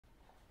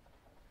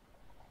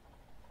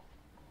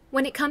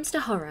When it comes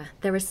to horror,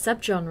 there are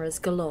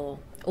subgenres galore,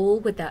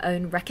 all with their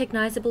own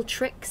recognisable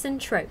tricks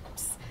and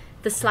tropes.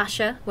 The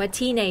slasher, where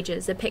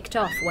teenagers are picked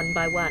off one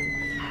by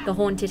one. The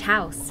haunted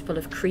house, full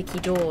of creaky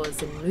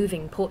doors and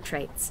moving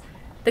portraits.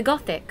 The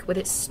gothic, with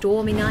its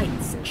stormy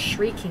nights and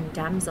shrieking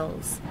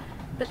damsels.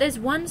 But there's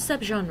one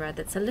subgenre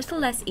that's a little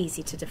less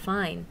easy to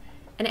define,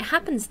 and it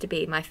happens to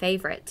be my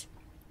favourite.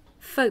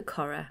 Folk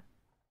horror.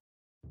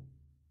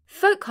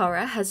 Folk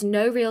horror has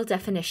no real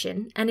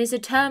definition and is a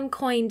term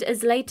coined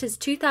as late as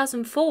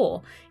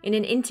 2004 in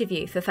an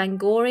interview for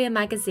Fangoria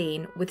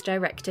magazine with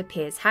director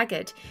Piers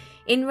Haggard,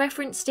 in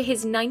reference to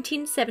his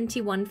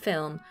 1971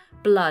 film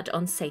Blood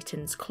on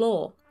Satan's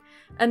Claw,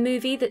 a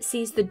movie that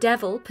sees the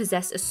devil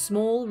possess a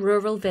small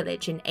rural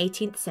village in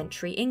 18th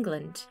century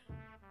England.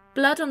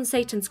 Blood on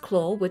Satan's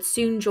Claw would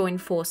soon join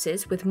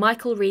forces with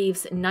Michael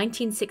Reeves'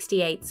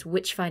 1968's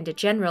Witchfinder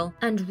General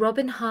and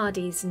Robin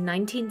Hardy's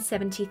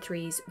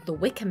 1973's The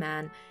Wicker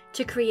Man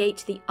to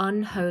create the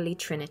Unholy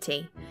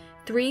Trinity,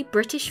 three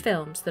British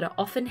films that are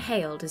often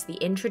hailed as the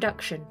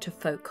introduction to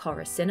folk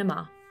horror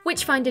cinema.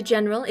 Witchfinder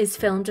General is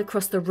filmed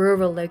across the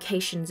rural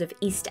locations of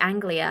East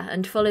Anglia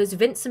and follows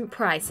Vincent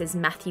Price as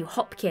Matthew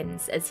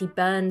Hopkins as he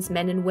burns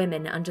men and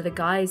women under the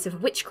guise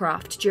of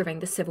witchcraft during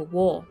the Civil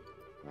War.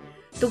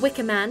 The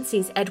Wicker Man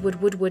sees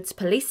Edward Woodward's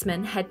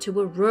policemen head to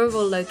a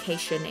rural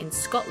location in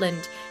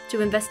Scotland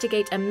to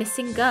investigate a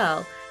missing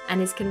girl and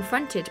is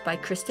confronted by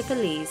Christopher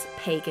Lee's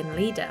pagan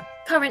leader.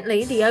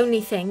 Currently, the only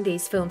thing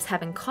these films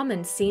have in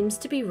common seems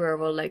to be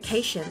rural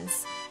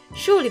locations.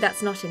 Surely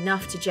that's not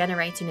enough to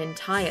generate an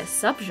entire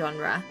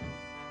subgenre.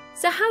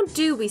 So how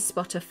do we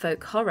spot a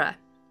folk horror?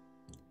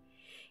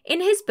 In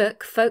his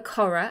book Folk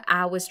Horror,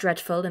 Hours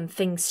Dreadful and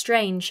Things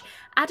Strange,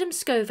 Adam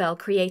Scovell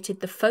created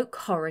the folk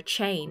horror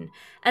chain,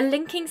 a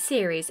linking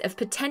series of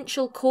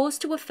potential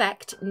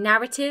cause-to-effect,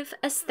 narrative,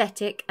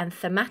 aesthetic and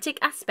thematic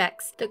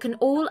aspects that can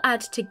all add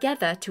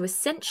together to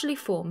essentially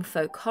form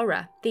folk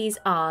horror. These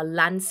are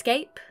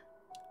landscape,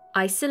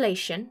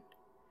 isolation,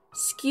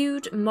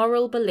 skewed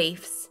moral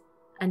beliefs,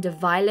 and a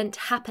violent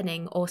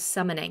happening or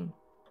summoning.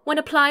 When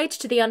applied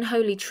to the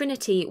Unholy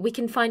Trinity, we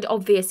can find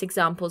obvious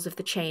examples of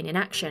the chain in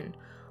action.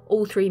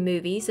 All three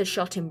movies are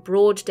shot in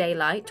broad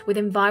daylight, with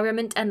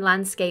environment and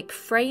landscape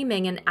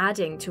framing and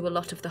adding to a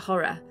lot of the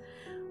horror.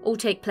 All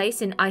take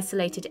place in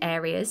isolated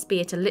areas,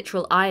 be it a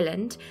literal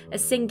island, a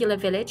singular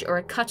village or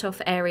a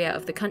cut-off area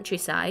of the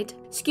countryside.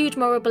 Skewed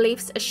moral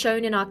beliefs are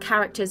shown in our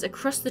characters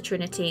across the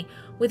Trinity,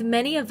 with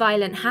many a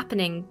violent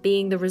happening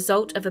being the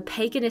result of a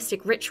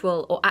paganistic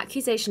ritual or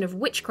accusation of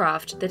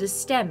witchcraft that has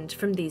stemmed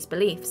from these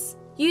beliefs.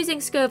 Using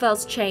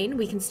Scovell's chain,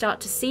 we can start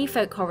to see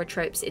folk horror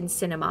tropes in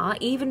cinema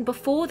even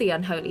before the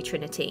Unholy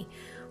Trinity,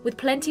 with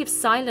plenty of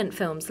silent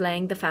films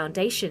laying the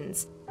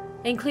foundations,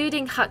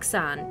 including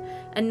Häxan,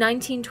 a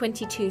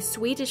 1922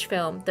 Swedish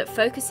film that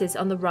focuses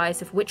on the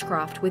rise of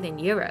witchcraft within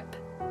Europe.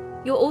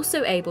 You're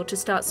also able to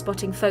start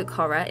spotting folk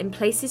horror in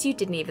places you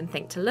didn't even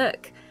think to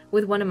look,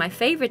 with one of my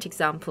favourite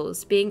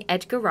examples being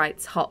Edgar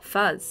Wright's Hot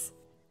Fuzz.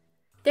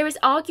 There is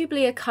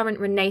arguably a current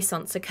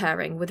renaissance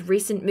occurring, with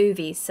recent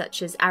movies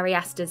such as Ari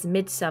Aster's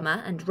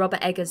Midsummer and Robert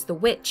Eggers' The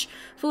Witch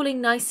falling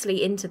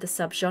nicely into the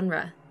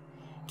subgenre.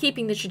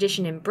 Keeping the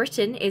tradition in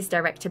Britain is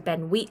director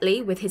Ben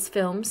Wheatley with his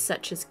films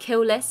such as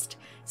Kill List,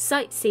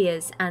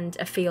 Sightseers and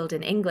A Field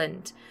in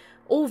England.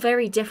 All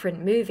very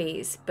different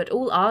movies, but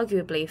all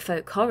arguably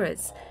folk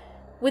horrors.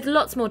 With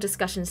lots more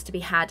discussions to be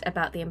had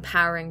about the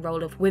empowering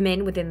role of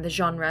women within the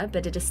genre,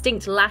 but a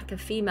distinct lack of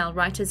female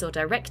writers or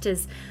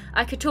directors,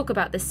 I could talk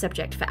about this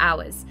subject for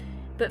hours.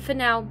 But for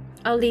now,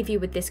 I'll leave you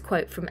with this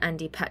quote from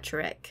Andy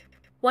Patcherick.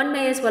 "One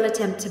may as well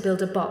attempt to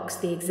build a box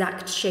the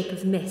exact shape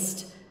of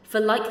mist, for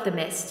like the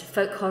mist,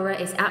 folk horror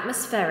is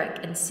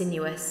atmospheric and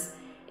sinuous.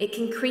 It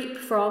can creep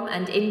from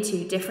and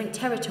into different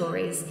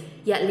territories,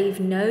 yet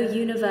leave no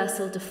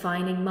universal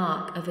defining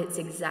mark of its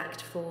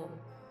exact form."